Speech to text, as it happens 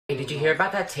Hey, did you hear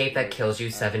about that tape that kills you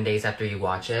 7 days after you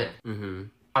watch it? Mm-hmm.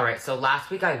 Alright, so last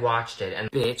week I watched it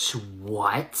and— Bitch,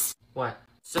 what? What?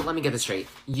 So let me get this straight.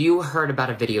 You heard about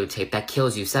a videotape that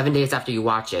kills you 7 days after you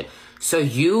watch it, so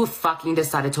you fucking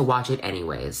decided to watch it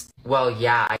anyways. Well,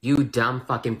 yeah, You dumb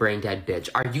fucking brain dead bitch.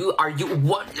 Are you,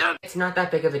 what? it's not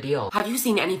that big of a deal. Have you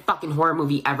seen any fucking horror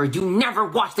movie ever? You never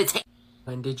watched the tape!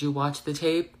 When did you watch the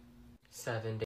tape? 7 days.